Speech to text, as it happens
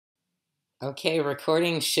Okay,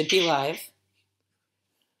 recording should be live.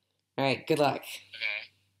 Alright, good luck. Okay.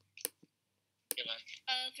 Good luck.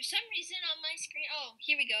 For some reason on my screen... Oh,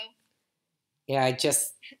 here we go. Yeah,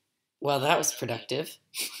 well, that was productive.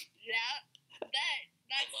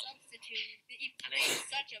 That substitute, he plays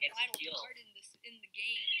such a vital part in the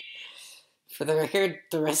game. For the record,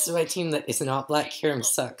 the rest of my team that is not Black Kirim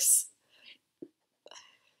sucks. No,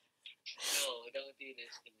 don't do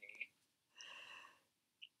this to me.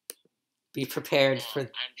 Be prepared for...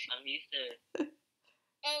 I'm used to...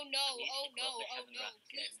 Oh no.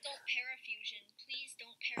 Please don't parafusion. Please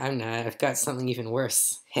don't parafusion. I'm not. I've got something even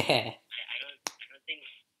worse. I don't think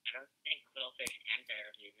Quillfish can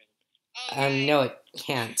parafusion. Oh, No, it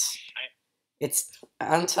can't. It's...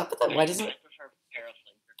 On top of that, why doesn't... I prefer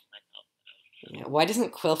Paraflinker to myself. Yeah, why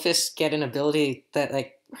doesn't Quillfish get an ability that,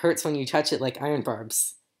 like, hurts when you touch it like Iron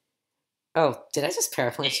Barbs? Oh, did I just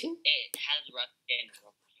paraflinch you? It has rough skin.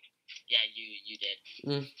 Yeah, you did.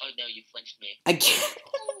 Mm. Oh no, you flinched me. I can't.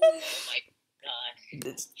 Oh my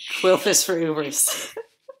god. Quillfish for Ubers.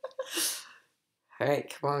 Alright,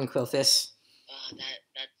 come on, Quillfish.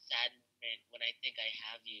 That's sad moment when I think I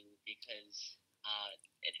have you because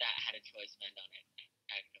that had a choice band on it,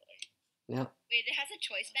 actually. No. Wait, it has a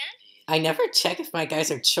choice band? I never check if my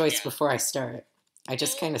guys are choice Yeah. before I start. I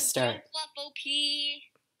just kind of start. Jump Fluff OP.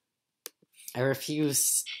 I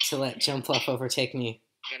refuse to let Jump Fluff overtake me.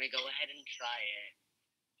 I'm gonna go ahead and try it.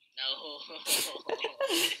 No.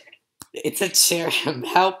 It's a Cherrim.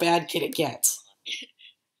 How bad can it get?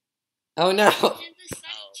 Oh no! The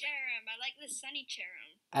Sunny Cherrim. I like the Sunny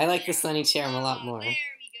Cherrim. I like the Sunny Cherrim a lot more. There we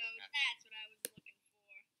go. That's what I was looking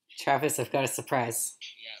for. Travis, I've got a surprise.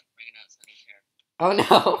 Yeah, bring it out, Sunny Cherrim. Oh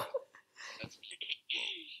no!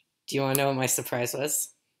 Do you want to know what my surprise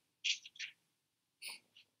was?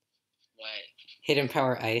 What? Hidden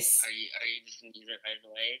Power Ice. Are you just gonna use it right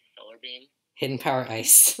away? Solar Beam? Hidden Power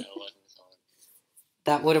Ice. No, it wasn't solar.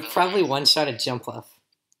 That would have probably one-shotted Jump Fluff.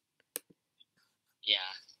 Yeah.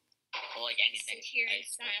 Well, like anything. Sit here in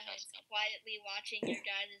silence, quietly watching your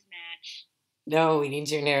guys' match. No, we need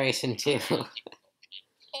your narration too.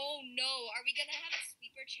 Oh no, are we gonna have a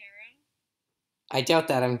Sweeper Cherrim? I doubt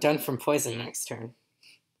that. I'm done from poison next turn.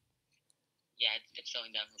 Yeah, it's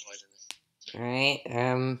showing down for poisonous. Alright,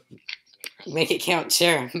 make it count,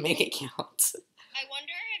 Cherrim. Make it count. I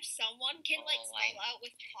wonder if someone can like stall out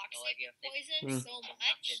with toxic poison so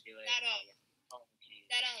much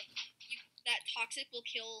that toxic will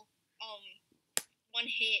kill one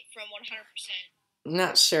hit from 100%. I'm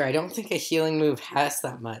not sure. I don't think a healing move has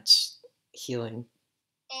that much healing.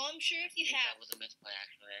 Oh, I'm sure if you have. That was a misplay,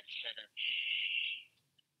 actually. I should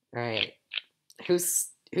have. Alright.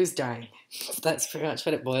 Who's dying? That's pretty much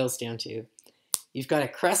what it boils down to. You've got a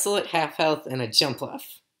Cressel at half health and a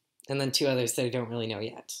Jumpluff. And then two others that I don't really know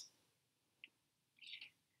yet.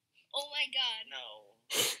 Oh my god. No.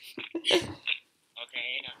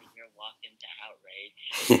 Okay, now you're walked into outrage.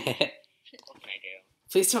 What can I do?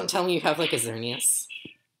 Please don't tell me you have like a Xerneas.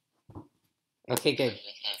 Okay, good.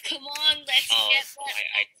 Come on, let's get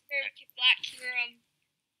Black Kirim.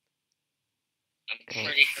 I'm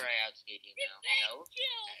pretty sure I outspeed you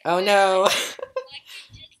now. No? Oh no!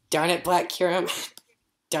 Darn it, Black Kirim.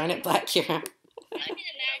 Darn it, Black Kirim. I can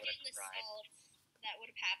imagine the salts that would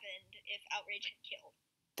have happened if Outrage had killed.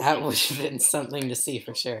 That would have been something to see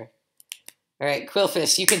for sure. Alright,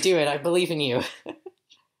 Quillfish, you can do it. I believe in you.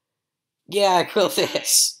 Yeah,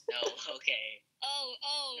 Quillfish. No, okay. Oh,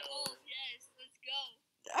 yes, let's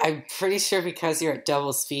go. I'm pretty sure because you're at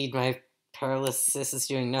double speed, my paralysis is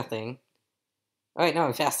doing nothing. Oh wait, no,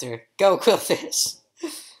 I'm faster. Go, Quillfish!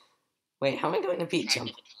 Wait, how am I going to beat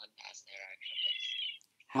Jump?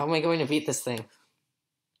 How am I going to beat this thing?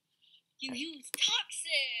 You use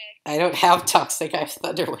Toxic! I don't have Toxic, I have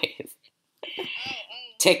Thunder Wave. Oh.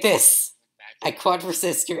 Take this! I quad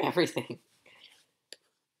resist your everything.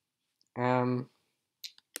 I'm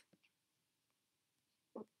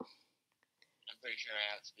pretty sure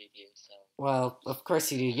I outspeed you, so... Well, of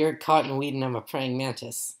course you do. You're Cottonweed and I'm a Praying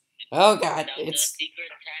Mantis. Oh god, it's... secret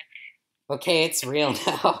attack. Okay, it's real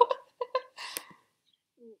now.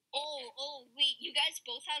 Wait, you guys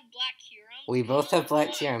both have Black Kirim? We both have Black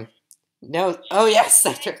Kirim. No, oh yes,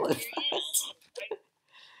 I totally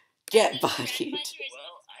Get bodied.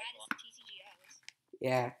 Well, I lost.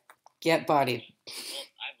 Yeah, get bodied. Well,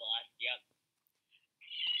 I've lost, yep.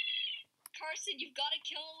 Carson, you've got to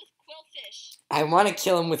kill him with Quillfish. I want to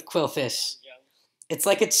kill him with Quillfish. It's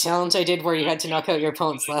like a challenge I did where you had to knock out your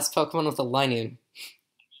opponent's last Pokemon with a Linoon.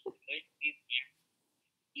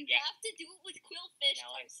 You have to do it with Quillfish,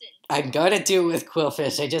 Carson. I'm gonna do it with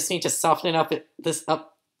Quillfish. I just need to soften it up.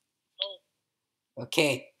 Oh.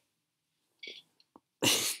 Okay.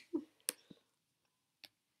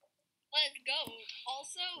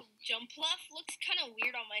 Also, Jumpluff looks kind of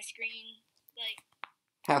weird on my screen. Like,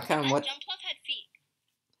 how come? What? Jumpluff had feet.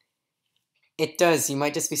 It does. You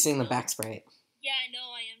might just be seeing the back sprite. Yeah, I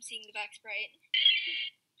know. I am seeing the back sprite.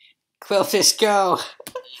 Quillfish, go!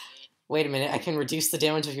 Wait a minute. I can reduce the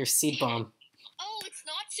damage of your seed bomb. Oh, it's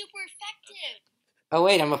not super effective. Oh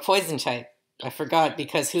wait, I'm a poison type. I forgot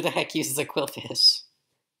because who the heck uses a Quillfish?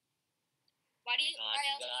 Why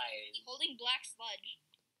else are you holding black sludge?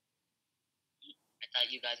 I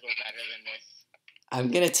thought you guys were better than this.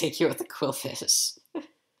 I'm gonna take you with the Quillfish.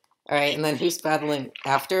 Alright, and then who's battling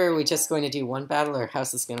after? Are we just going to do one battle, or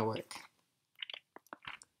how's this gonna work?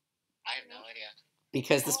 I have no idea.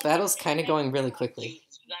 Because this battle's kind of going really quickly.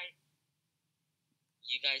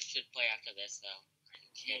 You guys should play after this, though. I'm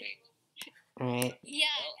kidding. Alright. Yeah.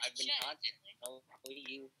 Well, I've been taunted. I'll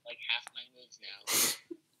you like half my moves now.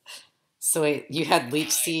 So wait, you had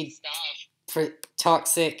Leech Seed,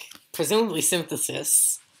 Toxic, presumably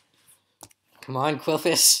Synthesis. Come on,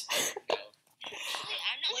 Quillfish. No. Actually,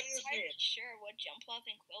 I'm not entirely sure what Jumpluff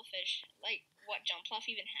and Quillfish, like, what Jumpluff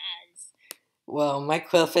even has. Well, my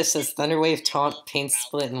Quillfish says Thunderwave, Taunt, Pain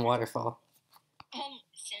Split, and Waterfall.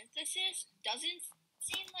 Synthesis doesn't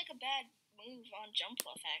seem like a bad move on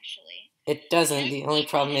Jumpluff, actually. It doesn't. The only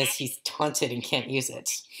problem is he's taunted and can't use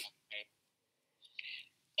it.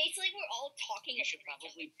 It's like we're all talking. You should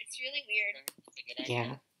probably. It's really weird.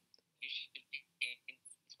 Yeah. You should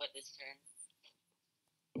split this turn.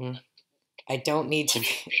 I don't need to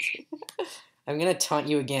be. I'm gonna taunt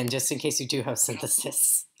you again just in case you do have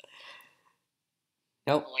Synthesis.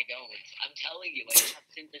 Nope. Oh, I don't. I'm telling you, I don't have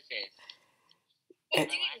Synthesis. What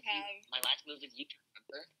do you have? My last move is U-turn,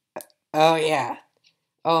 remember? Oh yeah.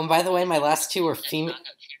 Oh, and by the way, my last two were female.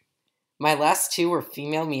 My last two were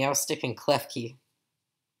female Meowstick and Klefki.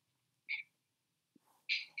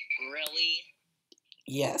 Really?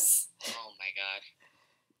 Yes. Oh my god.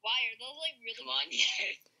 Why are those like really? Come on,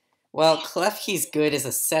 yes. Well, Klefki's good as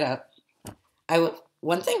a setup.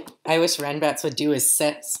 One thing I wish Ranbats would do is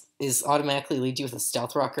automatically lead you with a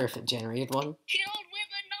Stealth Rocker if it generated one. Killed with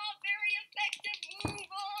a not very effective move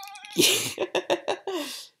on.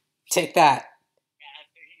 Take that. Yeah,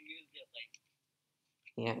 after he used it like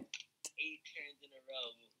Yeah. 8 turns in a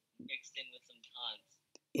row, mixed in with some taunts.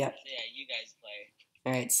 Yep. So yeah, you guys play.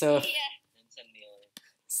 All right. So. Yeah. And send me over.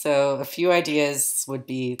 So a few ideas would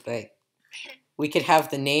be like we could have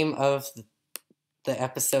the name of the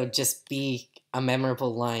episode just be a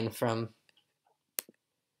memorable line from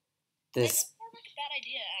this. That's not like a bad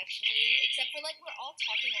idea, actually. Except for like we're all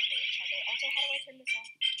talking over each other. Also, how do I turn this off?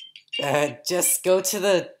 Just go to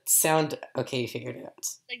the sound. Okay, you figured it out.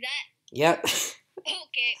 Like that? Yep.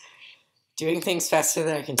 Okay. Doing things faster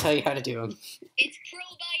than I can tell you how to do them. It's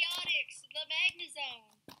probiotics, the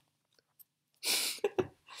Magnezone.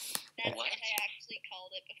 That's what I actually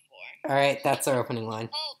called it before. All right, that's our opening line.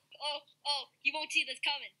 Oh, you won't see this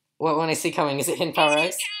coming. What when I see coming? Is it Hidden Power Ice?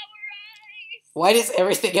 Power Ice! Why does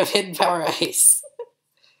everything have Hidden Power Ice?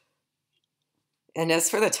 And as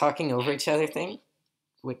for the talking over each other thing,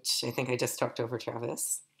 which I think I just talked over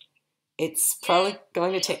Travis, it's probably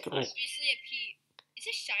going to take. Obviously a P. Is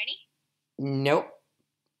this shiny? Nope.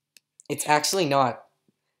 It's actually not.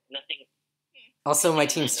 Nothing. Also, my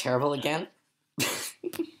team's terrible again. What?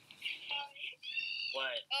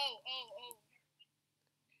 Oh.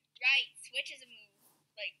 Right, switch is a move.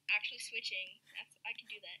 Like, actually switching. I can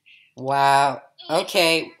do that. Wow.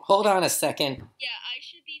 Okay, hold on a second. Yeah, I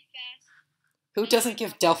should be fast. Who doesn't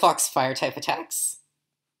give Delphox fire-type attacks?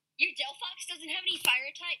 Your Delphox doesn't have any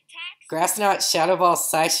fire type attacks? Grass Knot, Shadow Ball,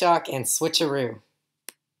 Psyshock, and Switcheroo.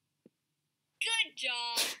 Good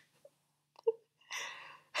job.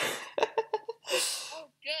 Oh,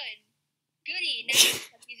 good. Goody. Now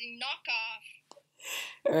I'm using knockoff.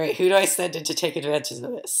 Alright, who do I send in to take advantage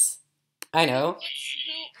of this? I know.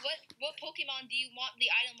 What Pokemon do you want the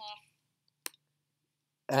item off?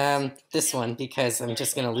 This one, because I'm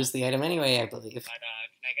just gonna lose the item anyway, I believe. But, can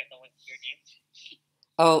I get the link to your game?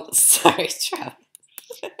 Oh, sorry, Travis.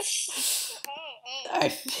 Oh.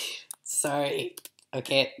 Sorry.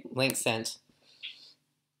 Okay, link sent.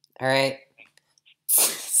 Alright.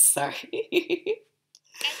 Sorry. As an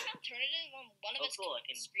alternative, one of us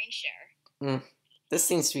can screen share. This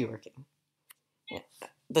seems to be working. Yeah.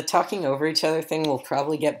 The talking over each other thing will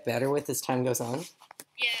probably get better with as time goes on.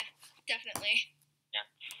 Yeah, definitely.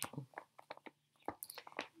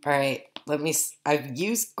 Alright, I've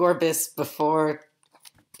used Gorbis before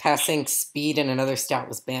passing speed and another stat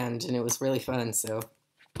was banned, and it was really fun, so...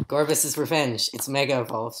 Gorbis' Revenge. It's Mega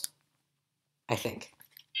Evolved. I think.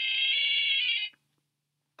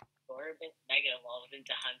 Gorbis Mega Evolved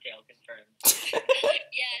into Huntail confirmed.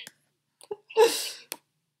 Yeah.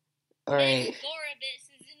 Alright.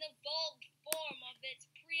 Gorbis is in the evolved form of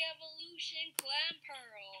its pre-evolution clam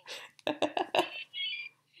pearl.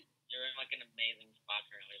 You're in like an amazing spot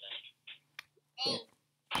currently, though. Oh.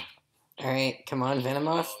 Alright, come on,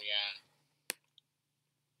 Venomoth. Oh yeah.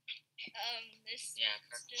 This. Yeah.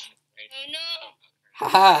 Just, oh no!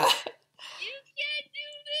 Haha! You can't do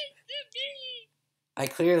this to me! I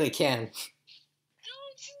clearly can.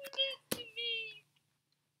 Don't do this to me!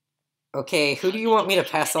 Okay, who do you want me to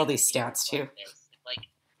pass all these stats to? Like,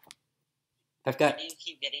 I've got... why do you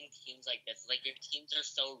keep getting teams like this? Like, your teams are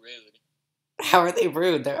so rude. How are they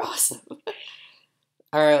rude? They're awesome.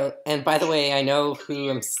 Alright, and by the way, I know who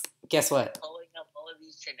I'm... Guess what? Pulling up all of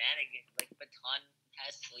these shenanigans, like baton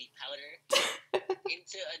pass sleep powder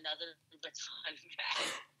into another baton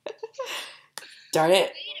pass. Darn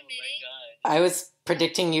it. Wait a Oh minute. my god. I was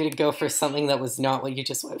predicting you to go for something that was not what you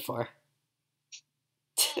just went for.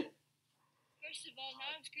 First of all,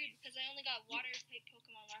 now I'm screwed because I only got water type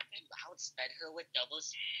Pokemon left. You outsped her with double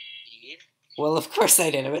speed? Well, of course I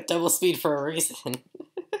did. I'm at double speed for a reason. But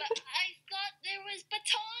I thought there was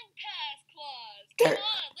baton pass clause. Come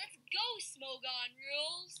on, let's go, Smogon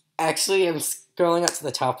rules. Actually, I'm scrolling up to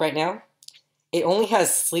the top right now. It only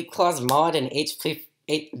has Sleep Clause mod and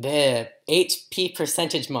the HP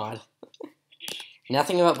percentage mod.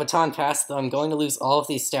 Nothing about Baton Pass, though I'm going to lose all of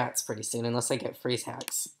these stats pretty soon unless I get freeze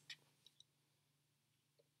hacks.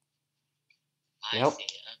 Nope.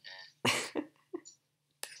 I see, okay.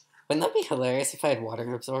 Wouldn't that be hilarious if I had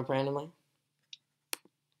Water Absorb randomly?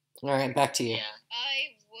 Alright, back to you. Yeah.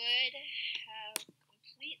 I would have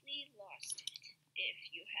completely lost it if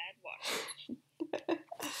you had water.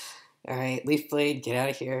 Alright, Leaf Blade, get out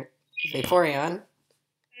of here. Vaporeon.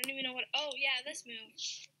 I don't even know what. Oh, yeah, this move.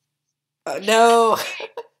 Oh, no!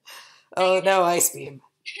 Oh, no, Ice Beam.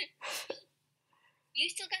 You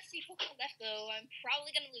still got 3 Pokemon left, though. I'm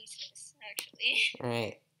probably gonna lose this, actually.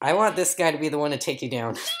 Alright. I want this guy to be the one to take you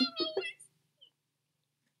down.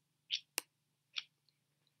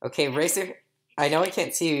 Okay, raise your... I know I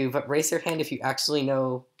can't see you, but raise your hand if you actually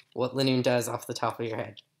know what Linoon does off the top of your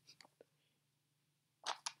head.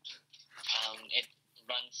 It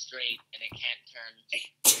runs straight and it can't turn.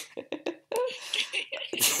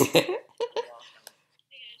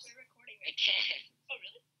 It can. Oh,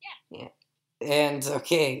 really? Yeah. And,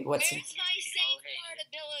 okay, what's... Where's my safeguard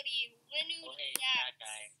ability? Linu Oh, hey, Jax. that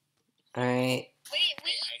guy. Alright. Wait.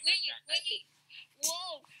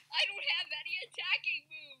 Whoa, I don't have any attacking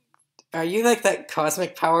moves. Are you like that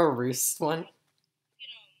Cosmic Power Roost one? You know,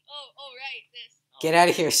 oh, right, this. Get out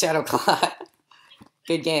of here, Shadow Claw.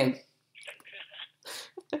 Good game.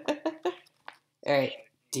 Alright,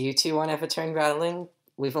 do you two want to have a turn battling?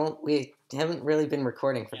 We haven't really been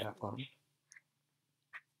recording for that long.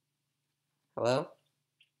 Hello?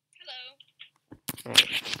 Hello. Alright.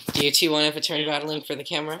 Do you two want to have a turn battling for the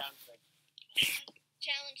camera?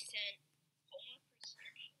 Challenge sent.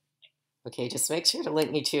 Okay, just make sure to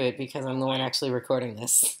link me to it because I'm the one actually recording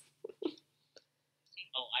this.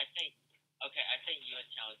 Oh, I think you and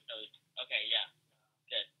challenge those. Okay, yeah.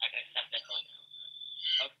 Good. I can accept that one.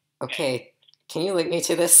 Okay, can you link me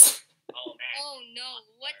to this? Oh, man. Oh, no.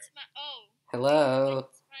 What's my... Oh. Hello?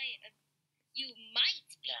 What's my... you might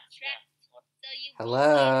be trapped. So you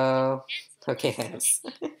Hello? won't Okay, thanks. I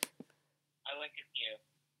linked it to you.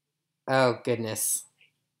 Oh, goodness.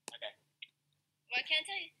 Okay. Why can't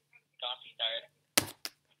I... Don't start.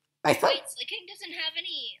 I thought... Wait, Slicking doesn't have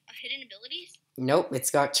any hidden abilities? Nope,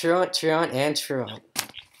 it's got Truant, and Truant.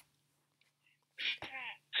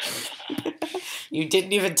 Crap. You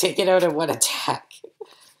didn't even take it out in one attack.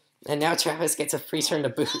 And now Travis gets a free turn to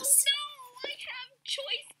boost. Oh, no! I have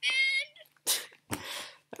Choice Band!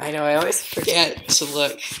 I know, I always forget to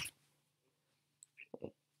look.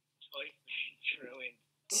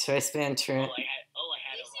 Choice Band Truant. I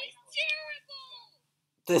had This a life. is terrible!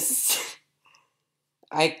 This...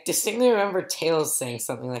 I distinctly remember Tails saying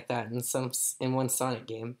something like that in one Sonic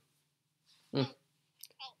game. Okay.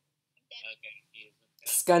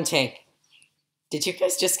 Skuntank. Did you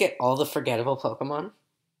guys just get all the forgettable Pokemon?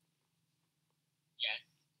 Yes.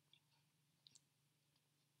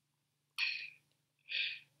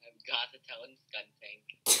 I've got the Talon Skuntank.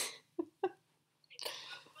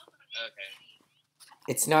 Okay.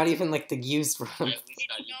 It's not even like the used Rotom. At least It's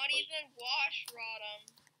got not you even Wash Rotom.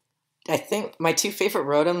 I think my two favorite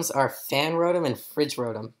Rotoms are Fan Rotom and Fridge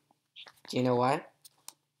Rotom. Do you know why?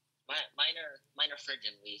 Mine are Fridge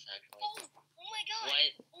and Leaf, actually. Oh my god!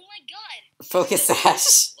 What? Oh my god! Focus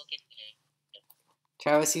Sash. Look at me.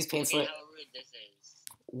 Travis, use Pain Look Split. at how rude this is.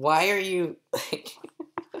 Why are you like...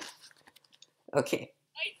 Okay.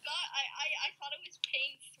 I thought it was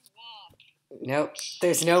Pain Swap. Nope.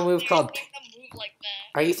 There's no move called... There's no move like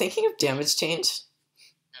that. Are you thinking of damage change?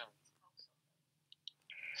 No.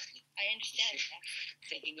 I understand that.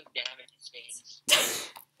 Thinking of damage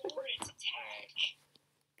change. Or its attack.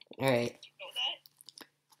 Alright. You know that?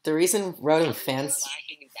 The reason Rotom How fans... is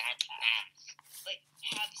slacking that fast? Like,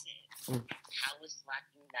 halves it. How is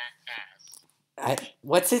slacking that fast?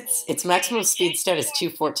 What's its maximum speed stat is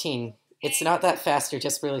 214. It's not that fast, you're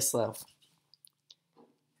just really slow.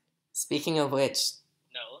 Speaking of which,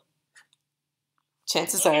 No.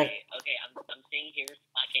 chances are Okay, I'm seeing here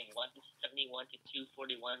slacking 171 to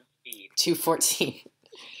 241 speed. 214.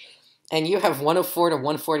 And you have 104 to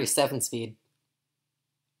 147 speed.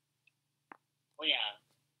 Oh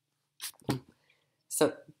yeah.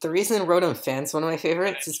 So the reason Rotom fans one of my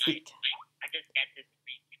favorites is I just get this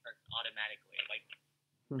speed automatically. Like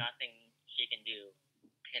nothing she can do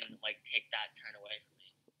can like take that turn away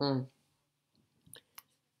from me.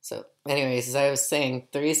 So, anyways, as I was saying,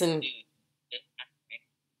 the reason... Dude,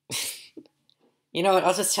 You know what,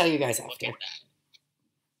 I'll just tell you guys look after. at that.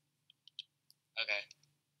 Okay.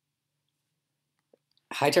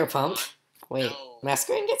 Hydro Pump? Wait, No.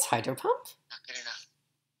 Masquerain gets Hydro Pump? Not good enough.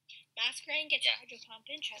 Masquerain gets Yeah. Hydro Pump.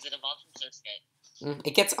 Because Interesting. it evolves from Surskit.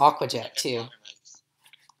 It gets Aqua Jet, too. Moves.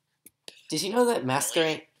 Did you know that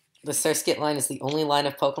Masquerain, the Surskit line, is the only line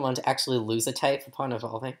of Pokemon to actually lose a type upon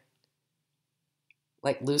evolving?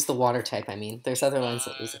 Like, lose the water type, I mean. There's other lines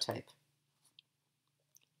that lose a type.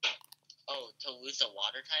 Oh, to lose a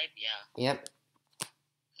water type? Yeah. Yep.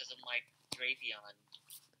 Because I'm like Drapion.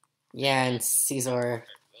 Yeah, and Caesar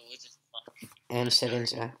It loses fuck. and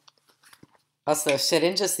Shedinja. Also,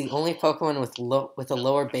 Shedinja's the only Pokemon with a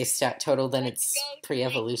lower base stat total than its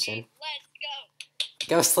pre-evolution. Let's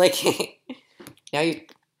Go Slaking! Now you...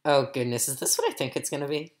 Oh, goodness. Is this what I think it's gonna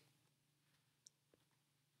be?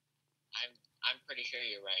 I'm pretty sure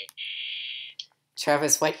you're right.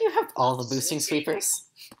 Travis, why do you have all the boosting sweepers?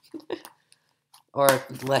 Or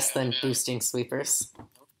less than boosting sweepers? Don't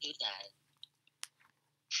do that.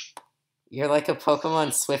 You're like a Pokemon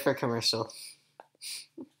Swiffer commercial.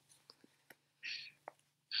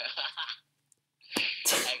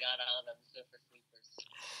 I got all of them super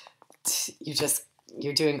sweepers.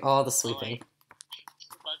 You're doing all the sweeping.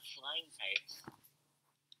 Two bug flying types.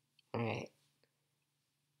 Alright.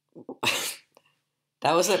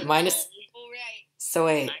 That was at minus... Alright. So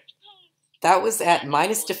wait, that was at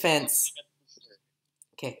minus defense.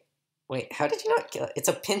 Okay, wait, how did you not kill it? It's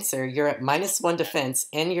a pincer. You're at -1 defense,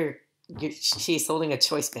 and she's holding a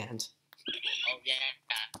choice band. Oh yeah,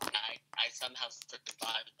 I somehow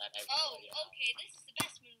survived that. Oh, okay. This is the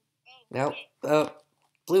best move. Oh. Nope. Okay. Oh,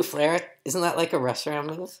 Blue Flare. Isn't that like a rush round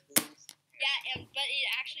move? Yeah, but it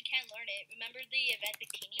actually can't learn it. Remember the event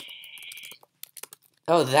bikini?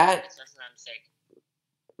 Oh, that. That's what I'm saying.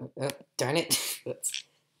 Oh, darn it.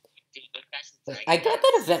 Dude, that's I got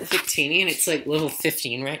that event Victini, and it's like level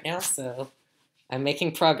 15 right now, so I'm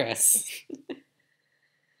making progress.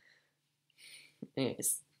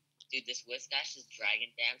 Anyways. Dude, this Whiskash's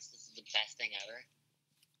Dragon Dance, this is the best thing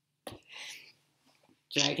ever.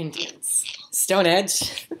 Dragon Dance. Stone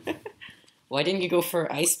Edge? Why didn't you go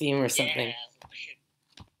for Ice Beam or something? Yeah.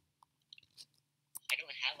 I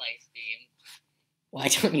don't have Ice Beam. Why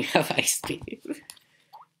don't you have Ice Beam?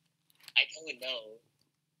 I don't know.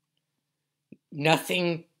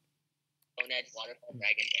 Nothing... Stone Edge, Waterfall,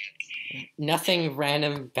 Dragon Dance. Nothing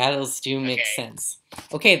random battles do make sense.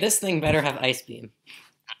 Okay, this thing better have Ice Beam.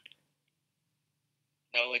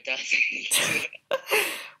 No, it doesn't.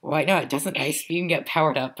 Why not? Doesn't Ice Beam get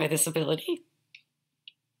powered up by this ability?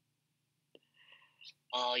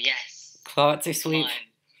 Oh, yes. Claws are Come sweet.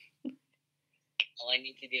 on. All I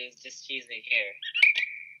need to do is just choose it here.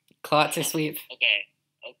 Claws are sweet. Okay.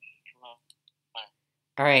 Okay, come on.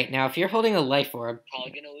 Alright, now if you're holding a life orb...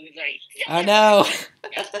 Probably gonna lose right. Oh no!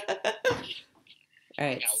 Yes.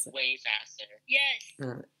 Alright. Yeah, way faster. Yes.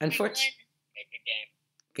 Unfortunately... Okay, good game.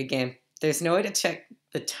 Good game. There's no way to check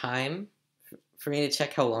the time for me to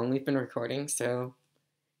check how long we've been recording, so...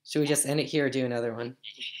 Should we just end it here or do another one?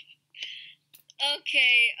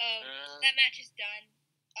 Okay, that match is done.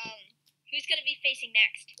 Who's gonna be facing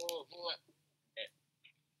next?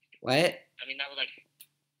 What? I mean, that was like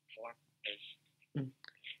 4 matches.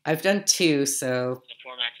 I've done 2, so... The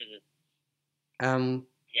 4 matches is...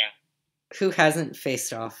 Yeah. Who hasn't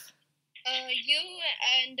faced off? You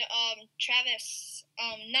and, Travis,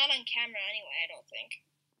 not on camera anyway, I don't think.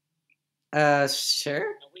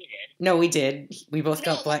 Sure? No, we did. No, we did. We both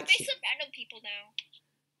No, got black... let's face some random people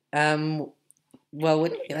now. Well,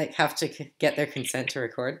 wouldn't we, like, have to get their consent to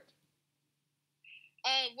record?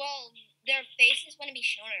 Well, their faces wouldn't be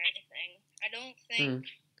shown or anything. I don't think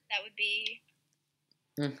that would be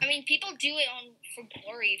I mean, people do it for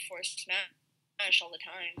glory for Smash all the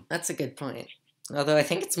time. That's a good point. Although I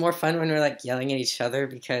think it's more fun when we're like yelling at each other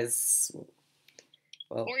because,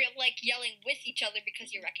 well, or you're like yelling with each other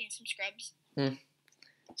because you're wrecking some scrubs.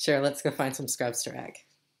 Sure, let's go find some scrubs to wreck.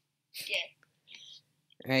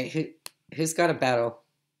 Yeah. All right, who's got a battle?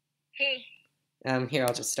 Who? Here,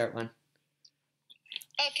 I'll just start one.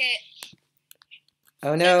 Okay.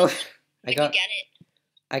 Oh no, I get it.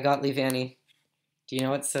 I got Levanny. Do you know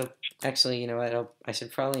what? So actually, you know what? I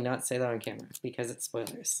should probably not say that on camera because it's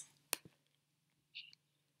spoilers.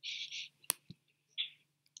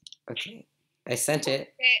 Okay, I sent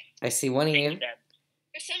it. Okay. I see one of you.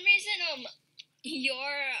 For some reason, you're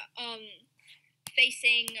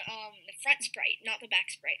facing the front sprite, not the back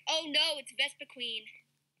sprite. Oh no, it's Vespa Queen.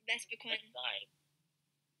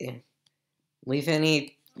 Yeah.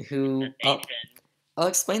 Levanny, who I'll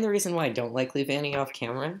explain the reason why I don't like Levanny off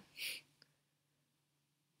camera.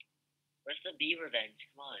 Where's the bee revenge?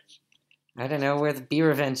 Come on. I don't know where the bee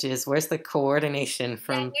revenge is. Where's the coordination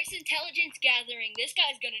from? Yeah, where's intelligence gathering? This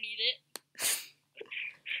guy's gonna need it.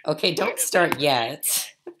 Okay, don't start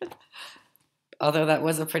yet. Although that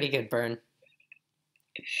was a pretty good burn.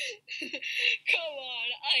 Come on,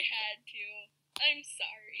 I had to. I'm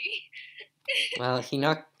sorry. Well, he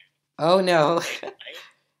knocked... Oh, no.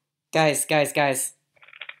 Guys.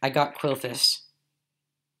 I got Quillfish.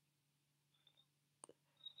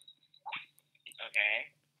 Okay.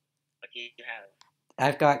 What do you have?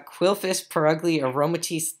 I've got Quillfish, Perugly,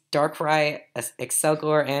 Aromatisse, Darkrai,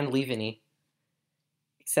 Excelgor, and Levanny.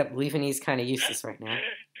 Except Levanny's kind of useless right now.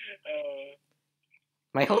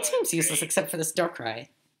 My whole team's useless except for this Darkrai.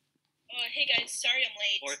 Hey guys, sorry I'm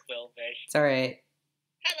late. Poor Quillfish. It's alright.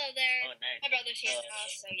 Hello there. Oh, nice. My brother's here now,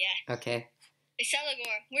 so yeah. Okay.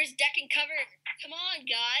 Excelgor, where's deck and cover? Come on,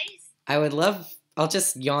 guys. I would love... I'll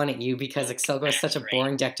just yawn at you because Excelgor is such a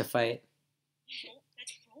boring deck to fight.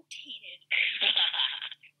 That's rotated.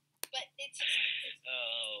 But it's...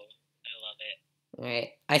 Oh, I love it. Alright.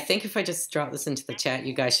 I think if I just drop this into the chat,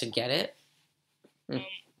 you guys should get it. Row 4.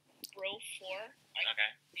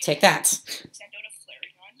 Okay. Take that. Send out a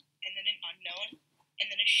Flareon, and then an Unknown, and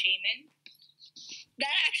then a Shaman.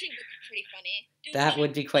 That actually would be pretty funny. Dude, That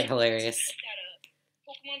would be quite hilarious. Like that,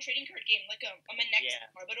 Pokemon trading card game, like a next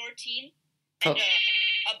Arbador team, Oh. and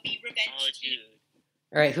a Bee Revenge Oh, team. dude.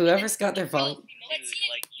 Alright, whoever's got their volume...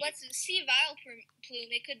 Let's see Vileplume.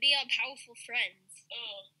 It could be our powerful friends.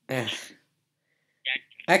 Jackson,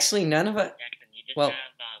 Actually, none of it... Jackson, you just Well- have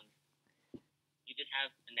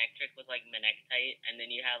Electric with like Manectite, and then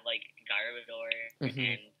you have like Garbodor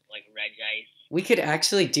and like Regice. We could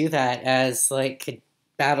actually do that as, like, a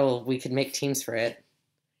battle. We could make teams for it.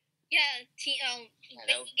 Yeah, big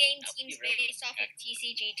game teams based off of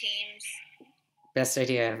TCG teams. Best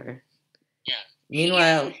idea ever. Yeah.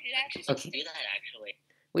 Meanwhile... It actually Okay. Do that actually.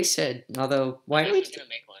 We should, although... Why I'm don't we... gonna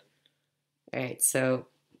make one. Alright, so...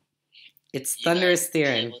 It's You Thunderous guys be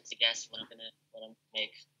Theron. able to guess what I'm gonna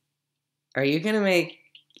make. Are you gonna make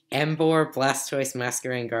Emboar, Blastoise,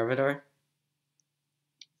 Masquerain, Garbodor?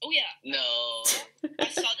 Oh yeah. No. I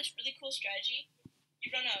saw this really cool strategy.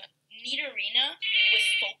 You run a neat arena with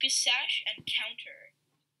Focus Sash and Counter.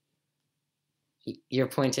 Your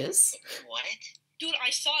point is? What? Dude, I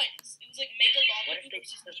saw it. It was like Mega What Lava if they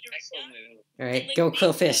versus just a Neat special Arena. move? Alright, And, like, go they-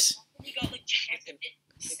 Quillfish. We got like Jackson,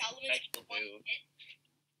 Salamence special 1 move. hit.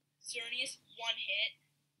 Xerneas 1 hit.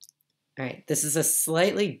 Alright, this is a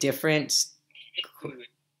slightly different... Dude,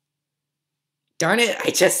 Darn it, I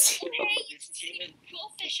just... Okay, it's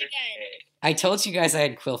Quillfish again. I told you guys I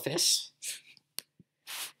had Quillfish.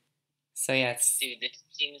 So yeah, it's... Dude, this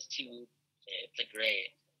seems too. It's a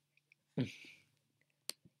great. Come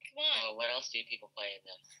on. Oh, what else do people play in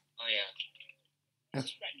this? Oh yeah.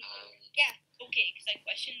 Just run. Yeah, okay, because I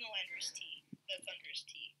questioned the Thunderous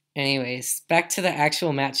Tea. Anyways, back to the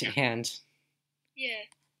actual match at hand. Yeah.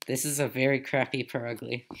 This is a very crappy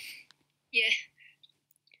Perugly. Yeah.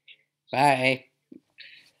 Bye.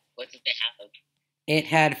 What did they have? It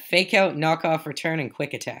had Fake Out, Knockoff, Return, and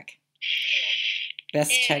Quick Attack.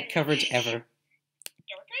 Best tech coverage ever.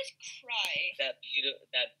 Darkrai's Cry. That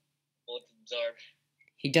Volt Absorb.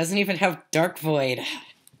 He doesn't even have Dark Void.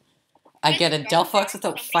 I get a Delphox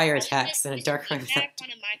without fire attacks and a Darkrai without... on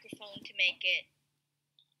a microphone to make it.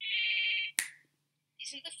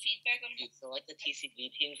 Isn't the feedback on Dude, so like the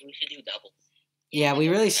TCG teams, we should do doubles. Yeah, we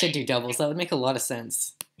really should do doubles. That would make a lot of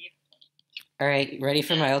sense. Alright, ready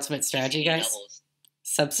for my ultimate strategy, guys? Doubles.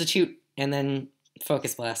 Substitute and then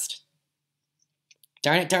Focus Blast.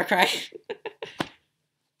 Darn it, Darkrai!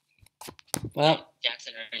 Well,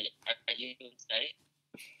 Jackson, are you in study?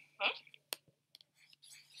 Huh?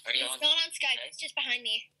 Are you It's on? not on Skype. It's just behind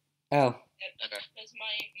me. Oh, Okay. Because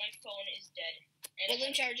my phone is dead. Well,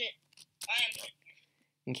 then charge it. I am.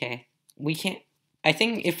 okay. We can't. I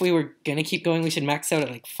think if we were gonna keep going, we should max out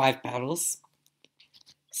at like 5 battles.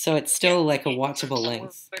 So it's still like a watchable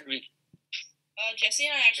length. Jesse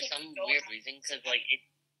and I For actually some go weird reason, because like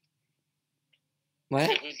What?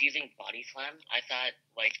 it was using body slam, I thought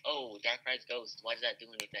like, oh, Darkrai's ghost. Why does that do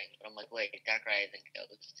anything? But I'm like, wait, Darkrai isn't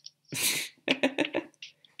ghost.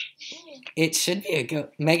 It should be a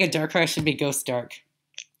Mega Darkrai should be Ghost Dark.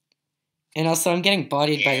 And also, I'm getting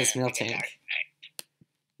bodied by this Mega Miltank. Darkrai.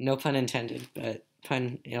 No pun intended, but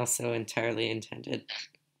pun also entirely intended.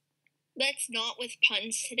 Let's not with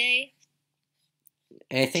puns today.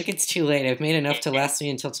 I think it's too late. I've made enough to last me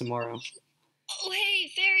until tomorrow. Oh, hey,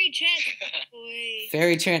 Fairy Trent. Boy.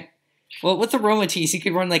 Fairy Trent. Well, with the Aromatisse, you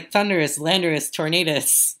could run like Thundurus, Landorus,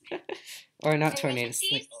 Tornadus. Or not Tornadus.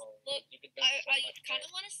 Like, Look, I kind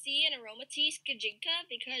of want to see an Aromatisse Gajinka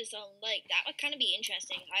because like that would kind of be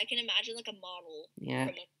interesting. I can imagine like a model. yeah.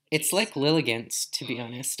 From a It's like Lilligant, to be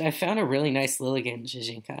honest. I found a really nice Lilligant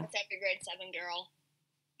Jijinka. It's every grade 7 girl.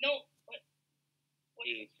 No. What?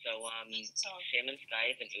 Dude, so Shaman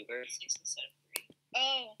Sky is an Uber.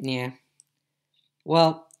 Oh, Yeah.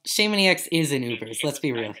 Well, Shaman EX is in Ubers. Let's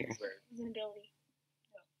be real here. it's an ability.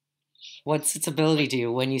 What's its ability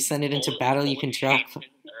do? When you send it into battle, you can draw.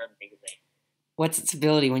 What's its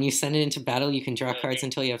ability? When you send it into battle, you can draw cards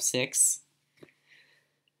until you have 6.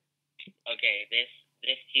 Okay, this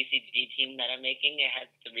TCG team that I'm making, it has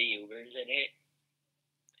 3 Ubers in it.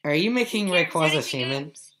 Are you making Who cares? Rayquaza Anything Shaman?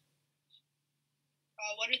 else?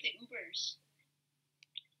 What are the Ubers?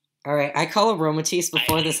 Alright, I call Aromatisse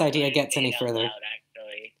before this idea actually gets say any it out further. loud,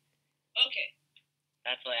 actually. Okay.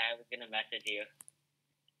 That's why I was gonna message you.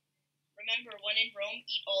 Remember, when in Rome,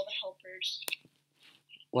 eat all the helpers.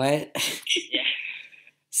 What? Yeah.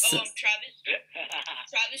 So-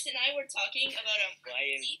 Travis and I were talking about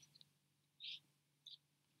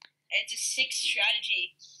it's a 6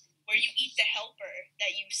 strategy where you eat the helper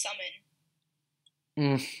that you summon.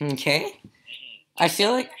 okay. I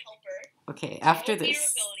feel like... The helper, Okay, after roll your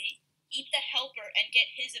this... ability, eat the helper, and get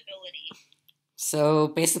his ability. So,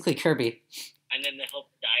 basically Kirby. And then the help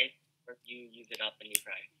dies, or you use it up and you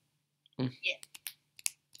cry. Yeah.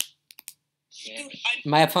 Yeah. Dude,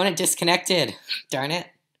 My opponent disconnected. Darn it.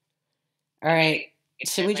 Alright, It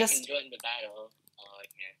should we says I just... can join the battle. Oh, I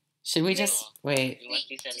can't. should we just... Wait. Once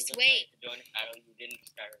you said Just it was wait. to join the battle, you didn't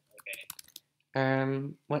start. Okay.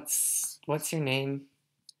 What's your name?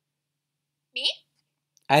 Me?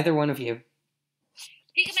 Either one of you.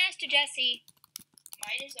 Pika Master Jesse.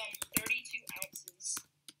 mine is 32 ounces.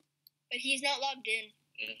 But he's not logged in.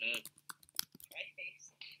 Mm-hmm. My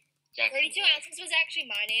face. 32 ounces was actually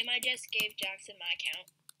my name. I just gave Jackson my account.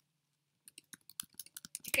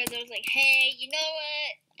 Because I was like, hey, you know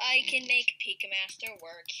what? I can make Pika Master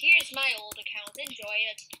work. Here's my old account. Enjoy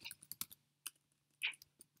it.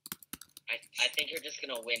 I think you're just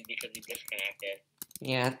gonna win because you disconnected.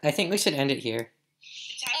 Yeah, I think we should end it here.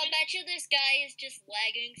 It's I'll happened. bet you this guy is just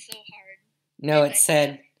lagging so hard. No, And it I said...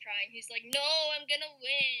 trying. He's like, no, I'm gonna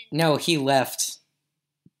win. No, he left.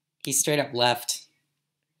 He straight up left.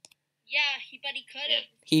 Yeah, but he could have.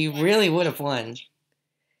 He really would have won.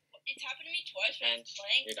 It's happened to me twice when I was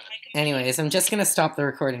playing. You're done. I completely- Anyways, I'm just gonna stop the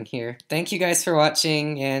recording here. Thank you guys for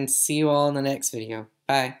watching, and see you all in the next video.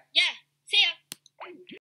 Bye. Yeah,